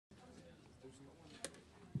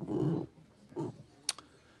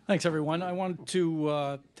Thanks, everyone. I want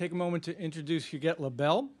to take a moment to introduce Huguette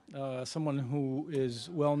Labelle, someone who is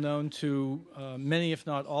well known to many, if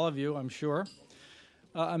not all of you, I'm sure.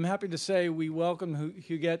 I'm happy to say we welcome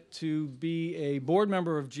Huguette to be a board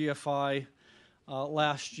member of GFI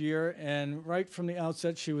last year, and right from the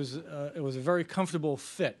outset, it was a very comfortable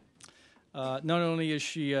fit. Not only is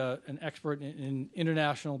she an expert in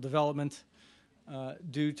international development,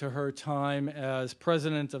 due to her time as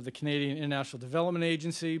president of the Canadian International Development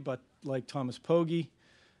Agency, but like Thomas Pogge,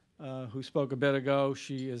 who spoke a bit ago,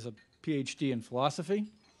 she is a PhD in philosophy.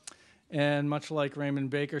 And much like Raymond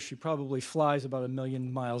Baker, she probably flies about 1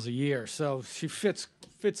 million miles a year, so she fits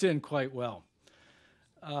in quite well.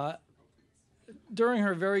 During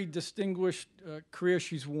her very distinguished career,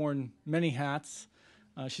 she's worn many hats.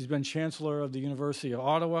 She's been Chancellor of the University of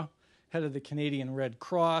Ottawa, head of the Canadian Red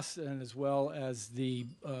Cross, and as well as the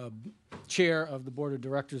chair of the Board of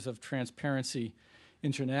Directors of Transparency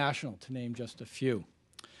International, to name just a few.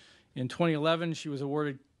 In 2011, she was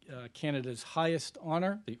awarded Canada's highest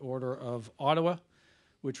honor, the Order of Ottawa,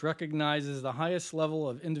 which recognizes the highest level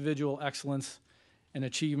of individual excellence and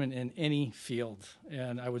achievement in any field.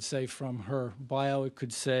 And I would say from her bio, it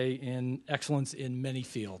could say in excellence in many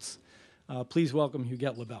fields. Please welcome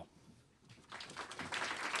Huguette Labelle.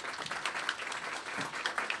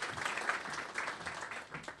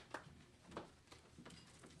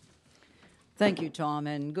 Thank you, Tom,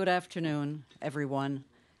 and good afternoon, everyone.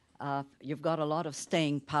 You've got a lot of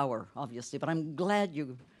staying power, obviously, but I'm glad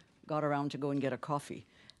you got around to go and get a coffee.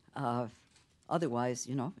 Otherwise,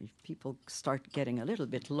 people start getting a little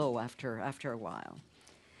bit low after a while.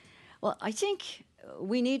 Well, I think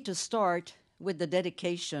we need to start with the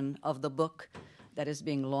dedication of the book that is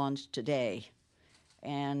being launched today.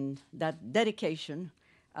 And that dedication,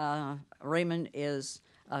 Raymond, is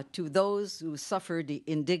to those who suffer the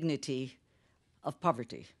indignity of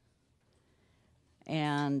poverty.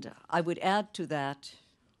 And I would add to that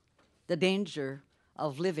the danger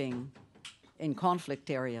of living in conflict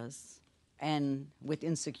areas and with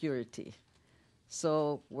insecurity.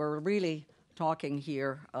 So we're really talking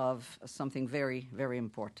here of something very, very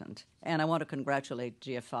important. And I want to congratulate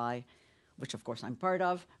GFI, which of course I'm part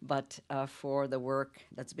of, but for the work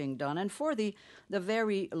that's being done and for the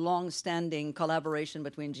very long-standing collaboration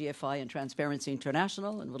between GFI and Transparency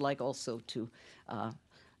International, and would like also to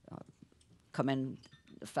commend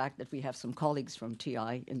the fact that we have some colleagues from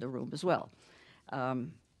TI in the room as well. I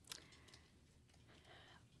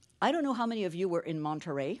don't know how many of you were in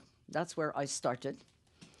Monterey. That's where I started,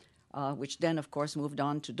 which then, of course, moved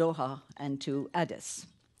on to Doha and to Addis.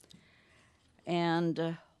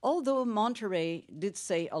 And although Monterey did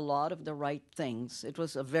say a lot of the right things, it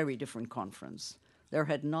was a very different conference. There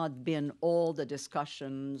had not been all the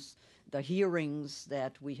discussions, the hearings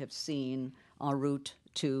that we have seen en route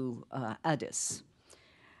to Addis.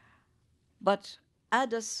 But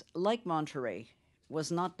Addis, like Monterey,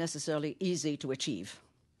 was not necessarily easy to achieve.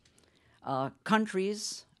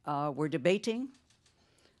 Countries were debating,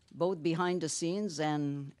 both behind the scenes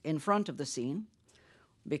and in front of the scene,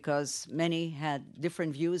 because many had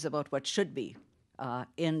different views about what should be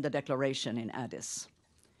in the declaration in Addis.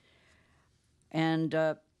 And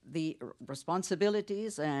the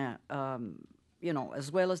responsibilities, as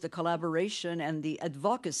well as the collaboration and the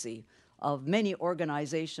advocacy of many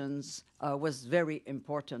organizations was very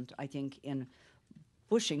important, I think, in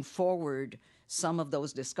pushing forward some of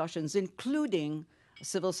those discussions, including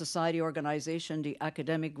civil society organization, the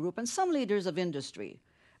academic group, and some leaders of industry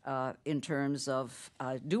in terms of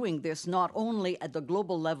doing this not only at the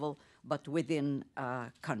global level, but within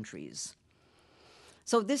countries.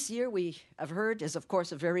 So this year, we have heard, is of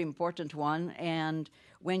course a very important one. And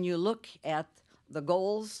when you look at the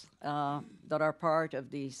goals that are part of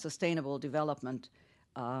the Sustainable Development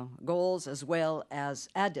Goals, as well as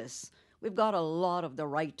Addis, we've got a lot of the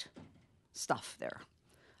right stuff there,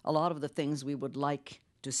 a lot of the things we would like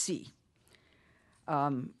to see.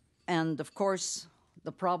 And of course,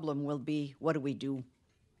 the problem will be, what do we do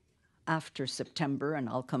after September? And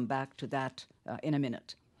I'll come back to that in a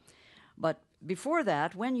minute. But before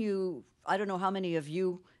that, I don't know how many of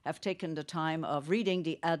you have taken the time of reading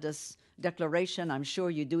the Addis Declaration. I'm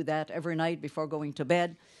sure you do that every night before going to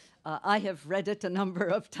bed. I have read it a number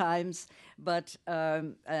of times, but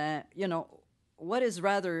what is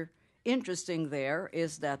rather interesting there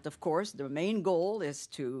is that, of course, the main goal is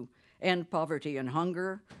to end poverty and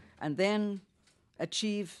hunger, and then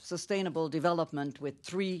achieve sustainable development with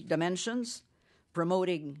 3 dimensions: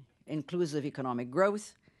 promoting inclusive economic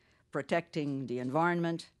growth, protecting the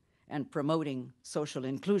environment, and promoting social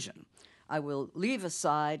inclusion. I will leave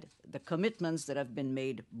aside the commitments that have been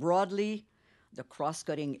made broadly, the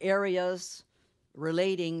cross-cutting areas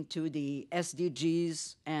relating to the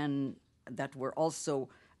SDGs and that were also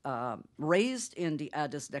raised in the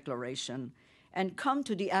Addis Declaration, and come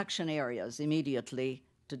to the action areas immediately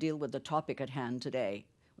to deal with the topic at hand today,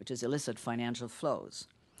 which is illicit financial flows.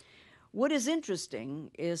 What is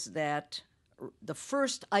interesting is that the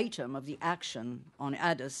first item of the action on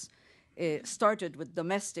Addis started with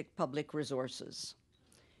domestic public resources.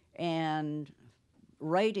 And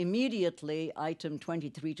right immediately, item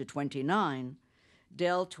 23 to 29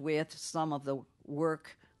 dealt with some of the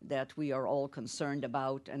work that we are all concerned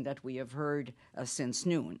about and that we have heard since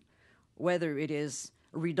noon, whether it is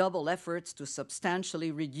redouble efforts to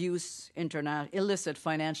substantially reduce illicit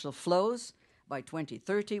financial flows by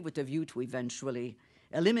 2030 with a view to eventually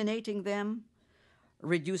eliminating them,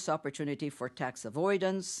 reduce opportunity for tax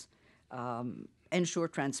avoidance, ensure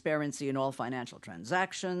transparency in all financial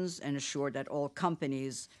transactions, ensure that all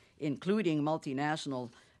companies, including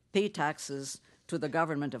multinational, pay taxes to the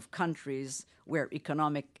government of countries where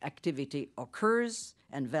economic activity occurs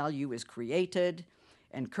and value is created,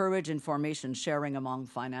 encourage information sharing among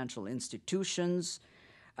financial institutions,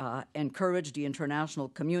 encourage the international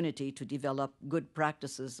community to develop good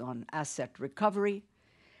practices on asset recovery,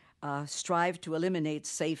 strive to eliminate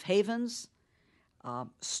safe havens,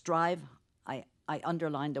 I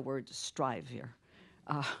underline the word strive here.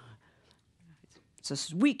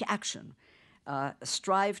 It's a weak action.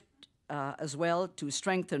 Strive as well to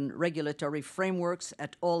strengthen regulatory frameworks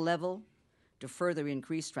at all levels to further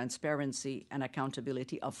increase transparency and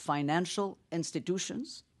accountability of financial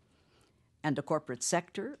institutions and the corporate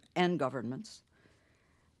sector and governments,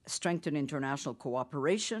 strengthen international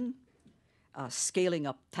cooperation, scaling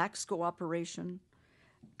up tax cooperation,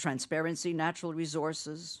 transparency, natural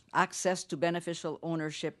resources, access to beneficial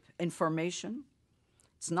ownership information.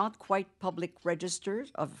 It's not quite public register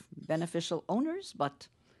of beneficial owners, but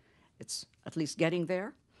it's at least getting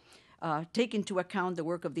there. Take into account the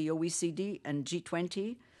work of the OECD and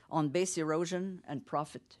G20 on base erosion and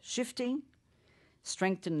profit shifting,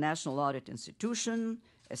 strengthen national audit institutions,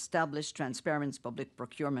 establish transparent public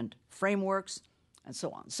procurement frameworks, and so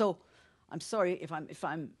on. So I'm sorry if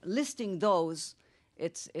I'm listing those,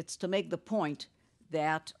 it's to make the point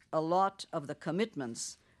that a lot of the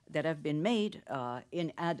commitments that have been made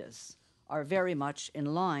in Addis are very much in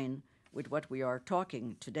line with what we are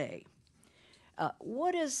talking today.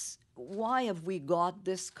 Why have we got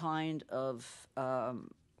these kinds of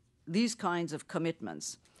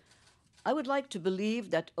commitments? I would like to believe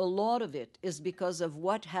that a lot of it is because of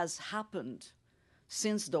what has happened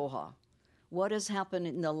since Doha, what has happened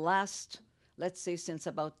in the last, let's say, since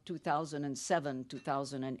about 2007,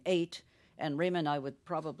 2008, and Raymond, I would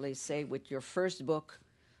probably say with your first book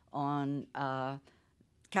on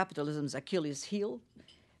capitalism's Achilles heel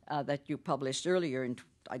that you published earlier,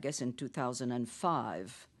 I guess in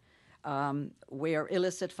 2005, where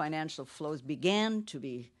illicit financial flows began to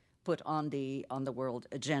be put on the world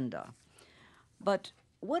agenda. But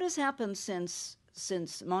what has happened since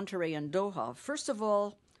Monterrey and Doha? First of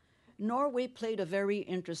all, Norway played a very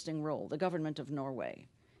interesting role, the government of Norway,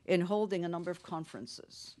 in holding a number of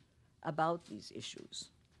conferences about these issues.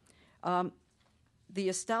 The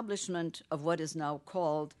establishment of what is now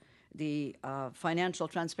called the Financial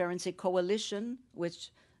Transparency Coalition,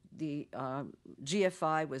 which the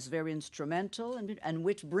GFI was very instrumental and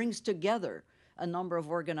which brings together a number of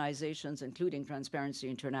organizations, including Transparency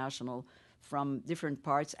International, from different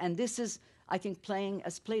parts. And this is, I think,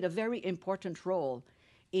 has played a very important role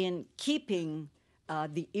in keeping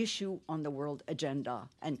the issue on the world agenda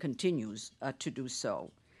and continues to do so.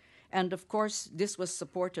 And of course, this was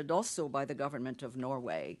supported also by the government of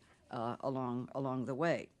Norway along the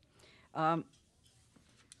way. A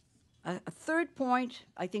third point,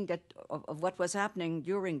 I think, that of what was happening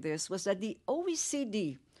during this was that the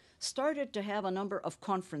OECD started to have a number of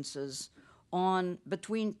conferences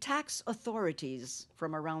between tax authorities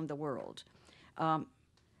from around the world. And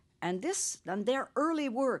their early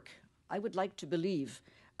work, I would like to believe,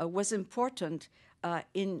 was important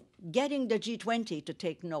in getting the G20 to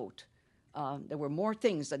take note. There were more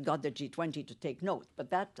things that got the G20 to take note, but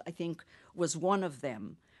that, I think, was one of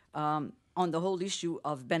them on the whole issue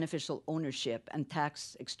of beneficial ownership and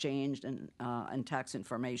tax exchange and tax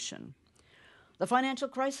information. The financial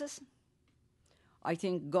crisis, I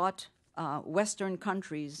think, got Western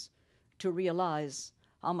countries to realize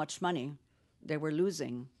how much money they were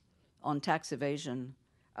losing on tax evasion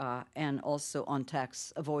and also on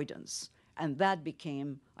tax avoidance. And that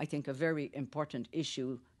became, I think, a very important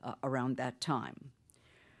issue around that time.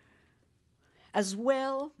 As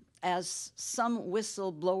well as some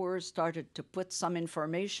whistleblowers started to put some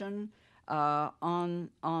information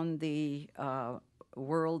on the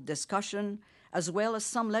world discussion, as well as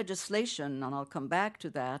some legislation, and I'll come back to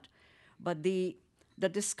that. But the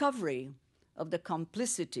discovery of the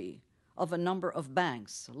complicity of a number of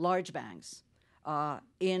banks, large banks,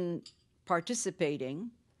 in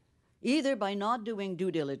participating, either by not doing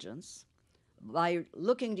due diligence, by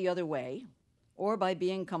looking the other way, or by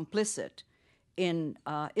being complicit in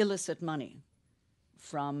illicit money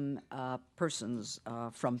from persons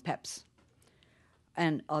from PEPs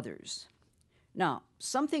and others. Now,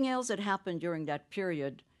 something else that happened during that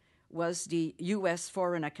period was the U.S.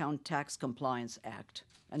 Foreign Account Tax Compliance Act,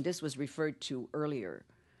 and this was referred to earlier.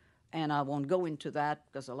 And I won't go into that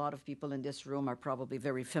because a lot of people in this room are probably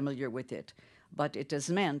very familiar with it. But it has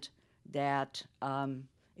meant that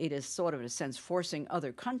it is sort of, in a sense, forcing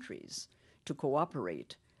other countries to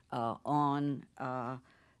cooperate on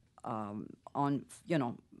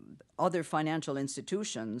other financial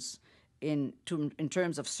institutions in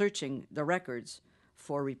terms of searching the records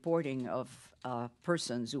for reporting of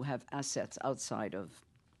persons who have assets outside of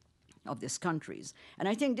these countries. And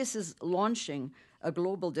I think this is launching a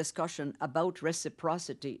global discussion about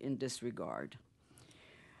reciprocity in this regard.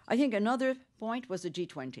 I think another point was the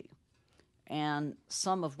G20 and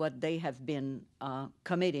some of what they have been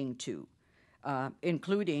committing to,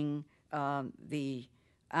 including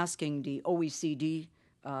asking the OECD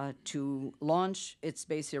to launch its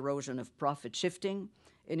base erosion of profit shifting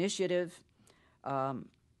initiative,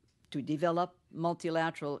 to develop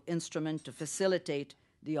multilateral instrument to facilitate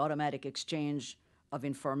the automatic exchange of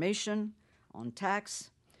information on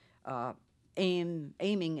tax,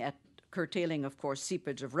 aiming at curtailing, of course,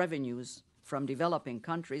 seepage of revenues from developing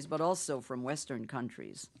countries, but also from Western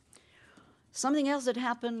countries. Something else that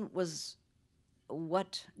happened was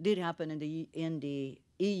what did happen in the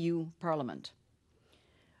EU Parliament,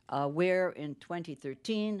 where in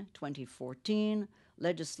 2013, 2014,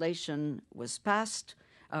 legislation was passed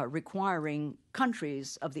requiring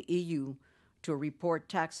countries of the EU to report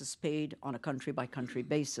taxes paid on a country-by-country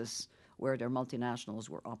basis where their multinationals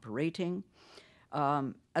were operating,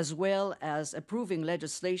 as well as approving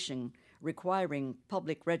legislation requiring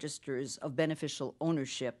public registers of beneficial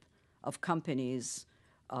ownership of companies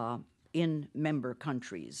in member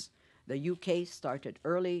countries. The UK started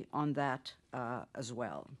early on that as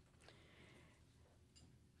well.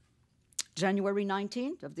 January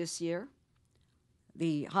 19th of this year,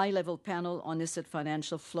 the high-level panel on illicit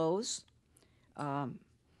financial flows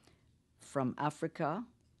from Africa,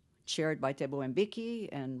 chaired by Tebo Mbeki,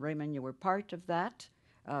 and Raymond, you were part of that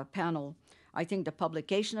panel. I think the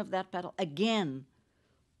publication of that panel, again,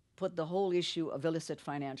 put the whole issue of illicit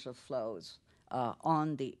financial flows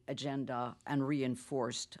on the agenda and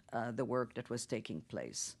reinforced the work that was taking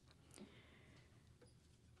place.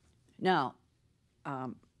 Now,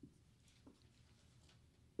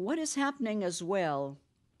 what is happening as well,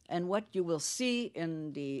 and what you will see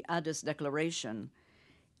in the Addis Declaration,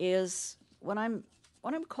 is what I'm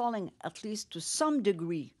calling, at least to some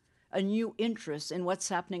degree, a new interest in what's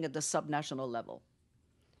happening at the subnational level.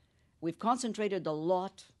 We've concentrated a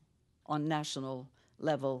lot on national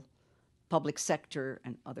level, public sector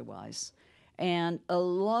and otherwise, and a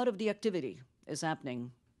lot of the activity is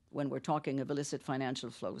happening when we're talking of illicit financial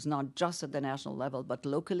flows, not just at the national level, but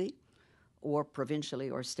locally or provincially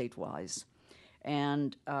or state-wise.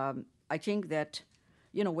 And I think that,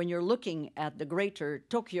 you know, when you're looking at the greater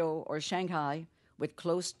Tokyo or Shanghai, with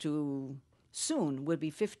close to soon would be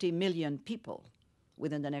 50 million people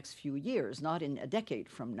within the next few years, not in a decade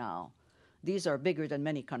from now. These are bigger than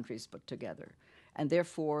many countries put together. And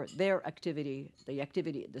therefore, their activity, the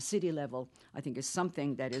activity at the city level, I think is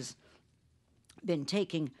something that has been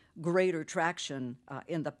taking greater traction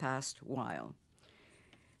in the past while.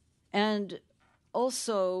 And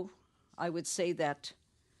also, I would say that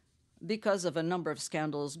because of a number of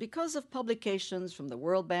scandals, because of publications from the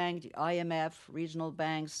World Bank, the IMF, regional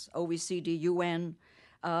banks, OECD, UN,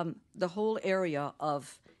 the whole area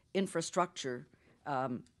of infrastructure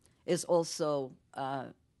is also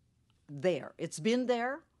there. It's been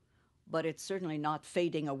there, but it's certainly not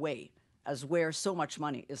fading away as where so much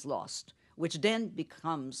money is lost, which then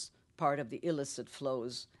becomes part of the illicit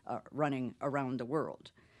flows running around the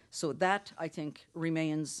world. So that, I think,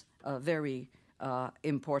 remains a very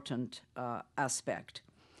important aspect.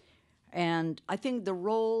 And I think the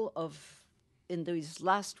role of, in these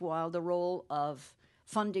last while, the role of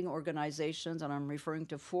funding organizations, and I'm referring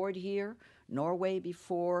to Ford here, Norway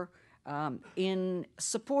before, in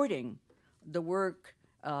supporting the work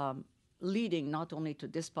leading not only to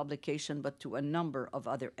this publication but to a number of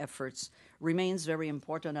other efforts remains very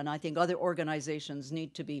important, and I think other organizations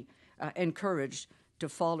need to be encouraged to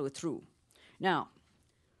follow through Now,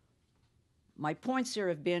 my points here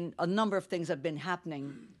have been a number of things have been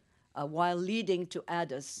happening while leading to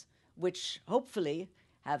Addis, which hopefully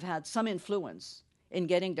have had some influence in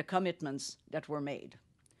getting the commitments that were made.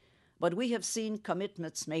 But we have seen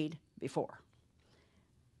commitments made before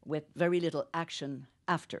with very little action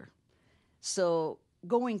after. So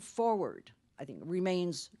going forward, I think,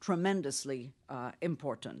 remains tremendously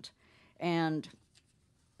important. And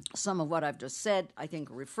some of what I've just said, I think,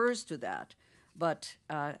 refers to that. But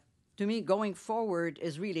to me, going forward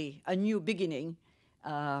is really a new beginning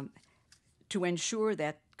to ensure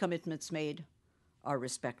that commitments made are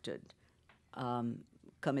respected,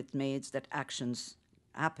 commitments that actions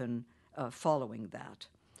happen following that.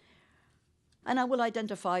 And I will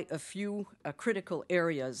identify a few critical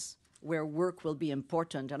areas where work will be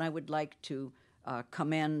important, and I would like to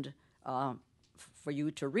commend for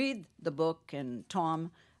you to read the book. And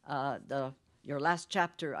Tom, your last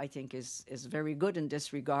chapter, I think, is very good in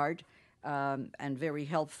this regard and very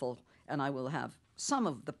helpful, and I will have some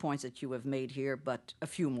of the points that you have made here, but a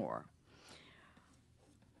few more.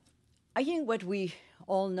 I think what we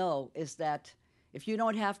all know is that if you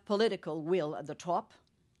don't have political will at the top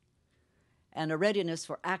and a readiness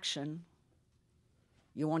for action,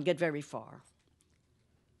 you won't get very far.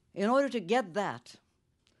 In order to get that,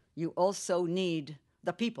 you also need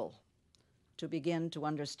the people to begin to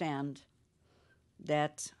understand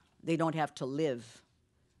that they don't have to live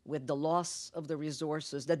with the loss of the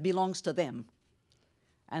resources that belongs to them,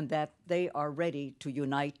 and that they are ready to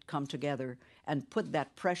unite, come together, and put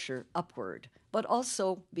that pressure upward, but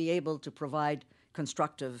also be able to provide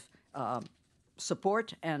constructive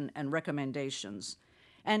support and recommendations.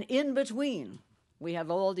 And in between, we have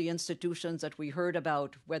all the institutions that we heard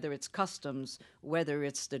about, whether it's customs, whether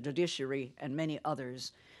it's the judiciary, and many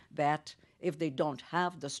others, that if they don't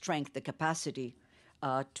have the strength, the capacity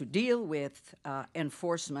to deal with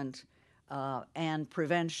enforcement and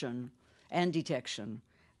prevention and detection,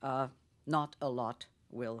 not a lot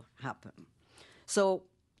will happen. So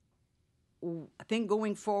I think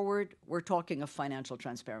going forward, we're talking of financial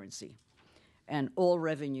transparency and all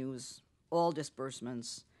revenues, all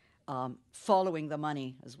disbursements, following the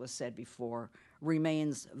money, as was said before,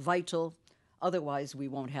 remains vital. Otherwise, we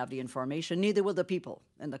won't have the information, neither will the people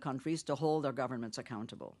in the countries to hold their governments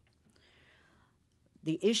accountable.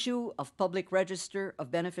 The issue of public register of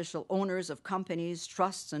beneficial owners of companies,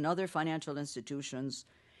 trusts, and other financial institutions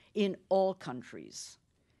in all countries.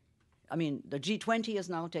 I mean, the G20 has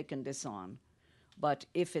now taken this on, but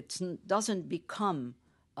if it doesn't become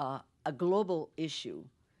a global issue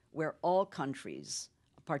where all countries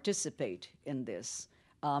participate in this,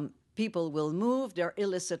 people will move their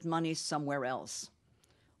illicit money somewhere else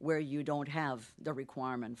where you don't have the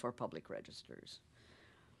requirement for public registers.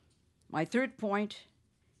 My third point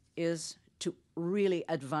is to really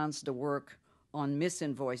advance the work on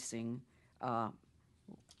misinvoicing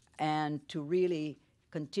and to really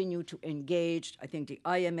continue to engage. I think the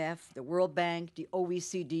IMF, the World Bank, the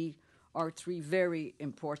OECD are three very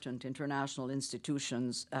important international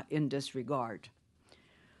institutions in this regard.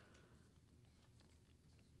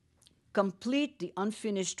 Complete the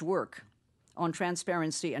unfinished work on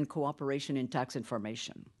transparency and cooperation in tax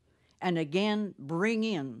information. And again, bring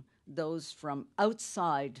in those from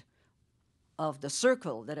outside of the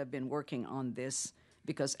circle that have been working on this,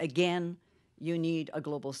 because again, you need a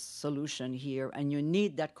global solution here, and you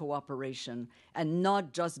need that cooperation, and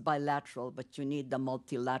not just bilateral, but you need the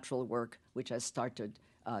multilateral work which has started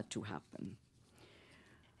to happen.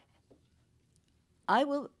 I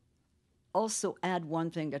will also add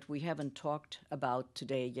one thing that we haven't talked about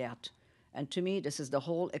today yet, and to me, this is the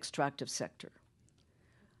whole extractive sector.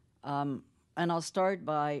 And I'll start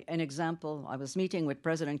by an example. I was meeting with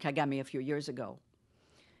President Kagame a few years ago,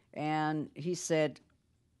 and he said,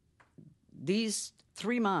 these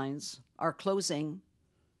 3 mines are closing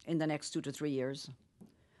in the next 2 to 3 years.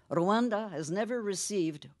 Rwanda has never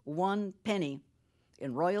received 1 penny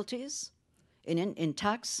in royalties, in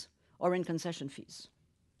tax, or in concession fees.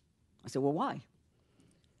 I said, well, why?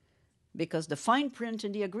 Because the fine print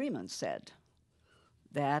in the agreement said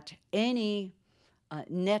that any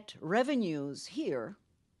net revenues here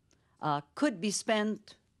could be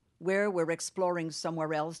spent where we're exploring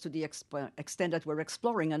somewhere else to the extent that we're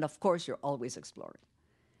exploring, and of course you're always exploring.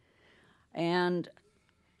 And,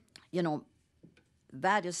 you know,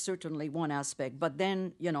 that is certainly one aspect, but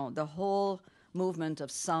then, you know, the whole movement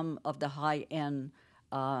of some of the high-end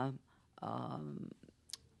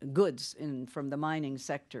goods from the mining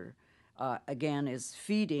sector, again, is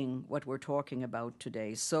feeding what we're talking about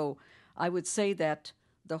today. So I would say that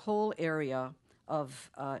the whole area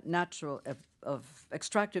of of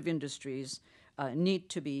extractive industries need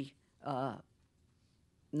to be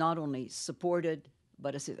not only supported,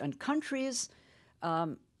 but and countries,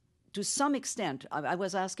 to some extent, I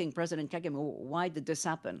was asking President Kagame, why did this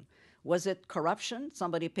happen? Was it corruption?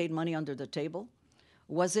 Somebody paid money under the table?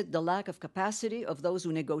 Was it the lack of capacity of those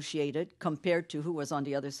who negotiated compared to who was on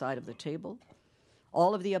the other side of the table?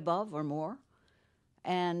 All of the above or more?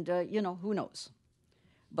 And, who knows?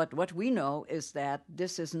 But what we know is that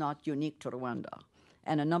this is not unique to Rwanda.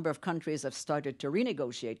 And a number of countries have started to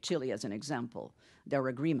renegotiate, Chile as an example, their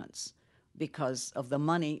agreements because of the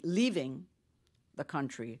money leaving the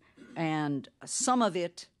country, and some of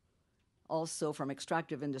it also from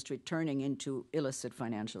extractive industry turning into illicit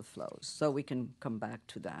financial flows. So we can come back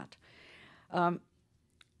to that.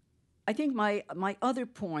 I think my other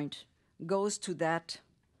point goes to that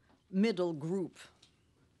middle group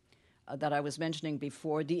that I was mentioning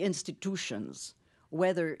before, the institutions,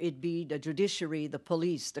 whether it be the judiciary, the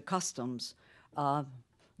police, the customs,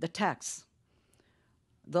 the tax,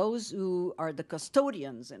 those who are the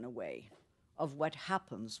custodians, in a way, of what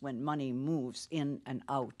happens when money moves in and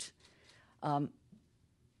out. And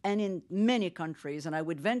in many countries, and I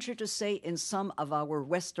would venture to say in some of our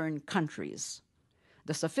Western countries,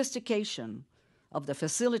 the sophistication of the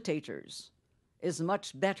facilitators is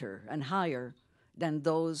much better and higher than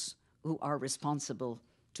those who are responsible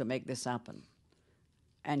to make this happen.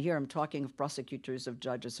 And here I'm talking of prosecutors, of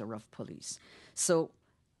judges, or of police. So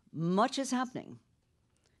much is happening.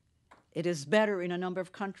 It is better in a number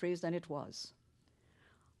of countries than it was.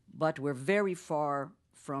 But we're very far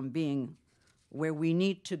from being where we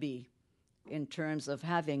need to be in terms of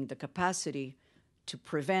having the capacity to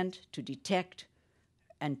prevent, to detect,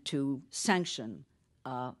 and to sanction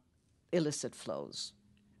illicit flows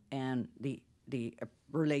and the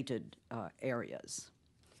related areas.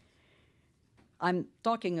 I'm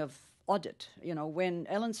talking of audit. When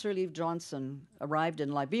Ellen Sirleaf Johnson arrived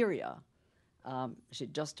in Liberia, she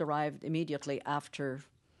just arrived immediately after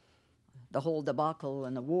the whole debacle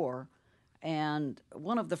and the war, and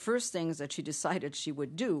one of the first things that she decided she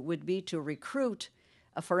would do would be to recruit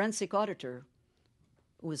a forensic auditor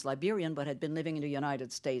who was Liberian but had been living in the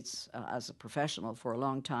United States as a professional for a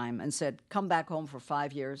long time, and said, come back home for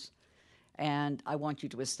 5 years, and I want you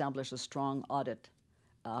to establish a strong audit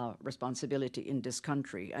responsibility in this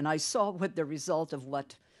country. And I saw what the result of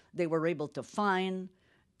what they were able to find,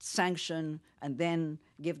 sanction, and then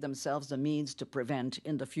give themselves the means to prevent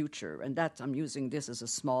in the future. And that, I'm using this as a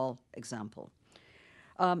small example.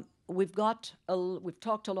 We've talked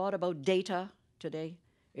a lot about data today.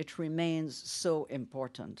 It remains so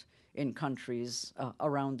important in countries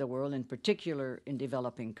around the world, in particular in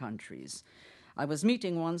developing countries. I was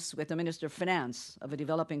meeting once with the Minister of Finance of a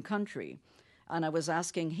developing country, and I was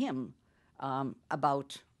asking him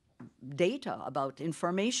about data, about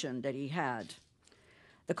information that he had.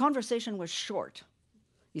 The conversation was short.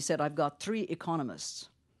 He said, I've got 3 economists,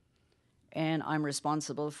 and I'm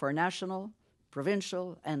responsible for national,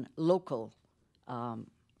 provincial, and local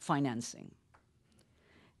financing.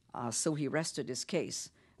 So he rested his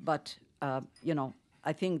case. But,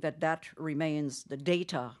 I think that remains the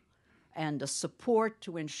data and the support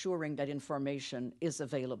to ensuring that information is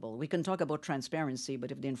available. We can talk about transparency,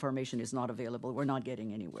 but if the information is not available, we're not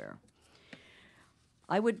getting anywhere.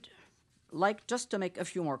 I would like just to make a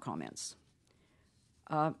few more comments.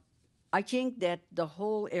 I think that the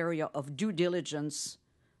whole area of due diligence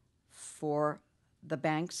for the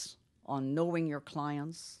banks on knowing your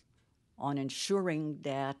clients, on ensuring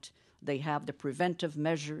that they have the preventive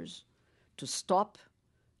measures to stop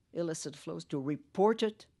illicit flows, to report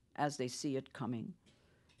it as they see it coming,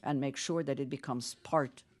 and make sure that it becomes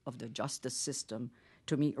part of the justice system,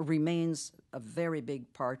 to me, remains a very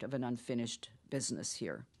big part of an unfinished business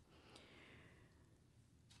here.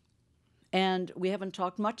 And we haven't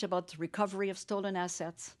talked much about the recovery of stolen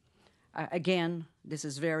assets. Again, this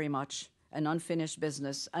is very much an unfinished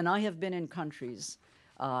business. And I have been in countries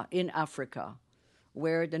in Africa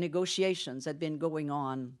where the negotiations had been going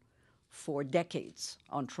on for decades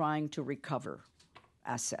on trying to recover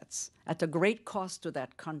assets at a great cost to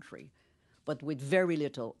that country, but with very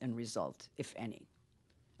little in result, if any.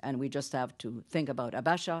 And we just have to think about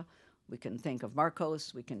Abacha. We can think of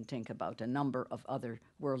Marcos. We can think about a number of other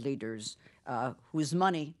world leaders whose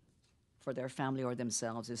money for their family or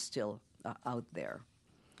themselves is still out there.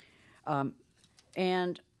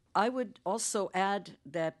 And I would also add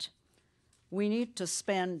that we need to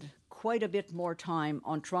spend quite a bit more time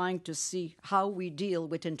on trying to see how we deal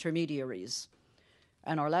with intermediaries.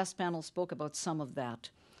 And our last panel spoke about some of that.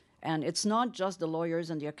 And it's not just the lawyers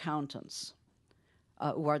and the accountants.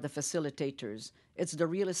 who are the facilitators. It's the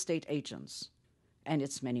real estate agents, and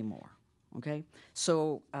it's many more. Okay,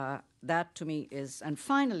 so that to me is, and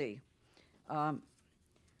finally, I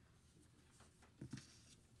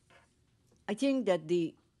think that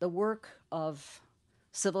the work of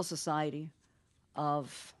civil society,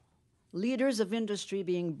 of leaders of industry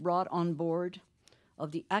being brought on board,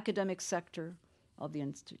 of the academic sector, of the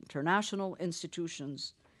international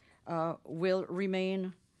institutions, will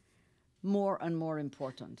remain more and more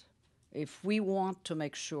important if we want to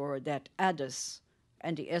make sure that ADIS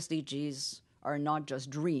and the SDGs are not just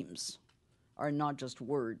dreams, are not just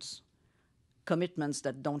words, commitments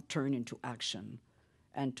that don't turn into action,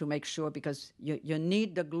 and to make sure, because you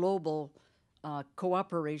need the global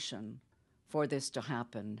cooperation for this to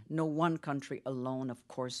happen. No one country alone, of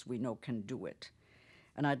course, we know can do it.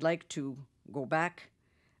 And I'd like to go back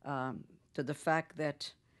to the fact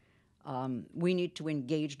that we need to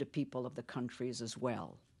engage the people of the countries as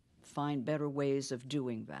well, find better ways of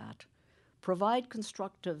doing that, provide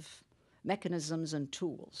constructive mechanisms and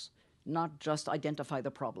tools, not just identify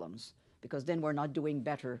the problems, because then we're not doing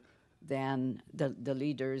better than the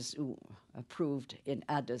leaders who approved in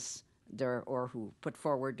Addis or who put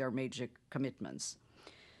forward their major commitments.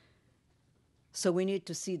 So we need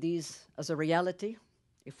to see these as a reality.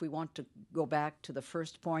 If we want to go back to the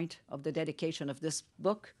first point of the dedication of this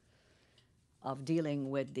book, of dealing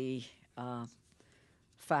with the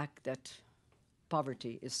fact that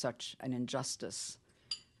poverty is such an injustice,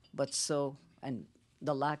 and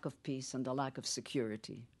the lack of peace and the lack of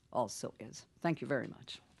security also is. Thank you very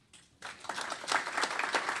much.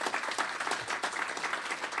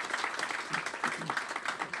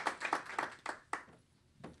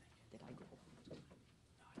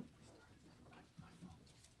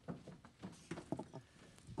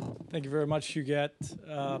 Thank you very much, Huguette.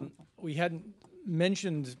 We hadn't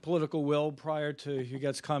mentioned political will prior to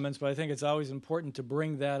Huguette's comments, but I think it's always important to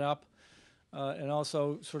bring that up and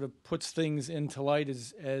also sort of puts things into light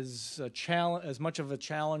as much of a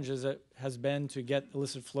challenge as it has been to get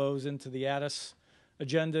illicit flows into the ADIS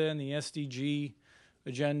agenda and the SDG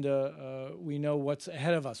agenda. We know what's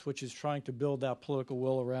ahead of us, which is trying to build that political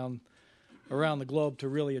will around the globe to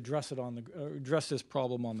really address this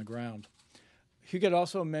problem on the ground. Huguette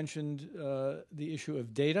also mentioned the issue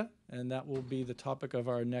of data, and that will be the topic of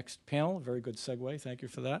our next panel. Very good segue. Thank you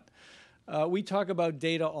for that. We talk about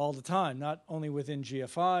data all the time, not only within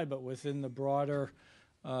GFI, but within the broader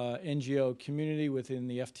NGO community, within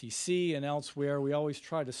the FTC and elsewhere. We always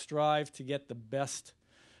try to strive to get the best,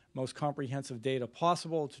 most comprehensive data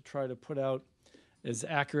possible to try to put out as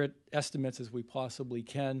accurate estimates as we possibly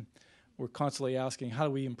can. We're constantly asking, how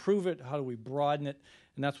do we improve it? How do we broaden it?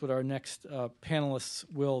 And that's what our next panelists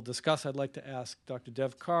will discuss. I'd like to ask Dr.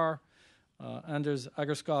 Dev Carr, Anders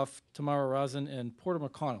Agerskov, Tamara Razin, and Porter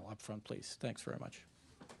McConnell up front, please. Thanks very much.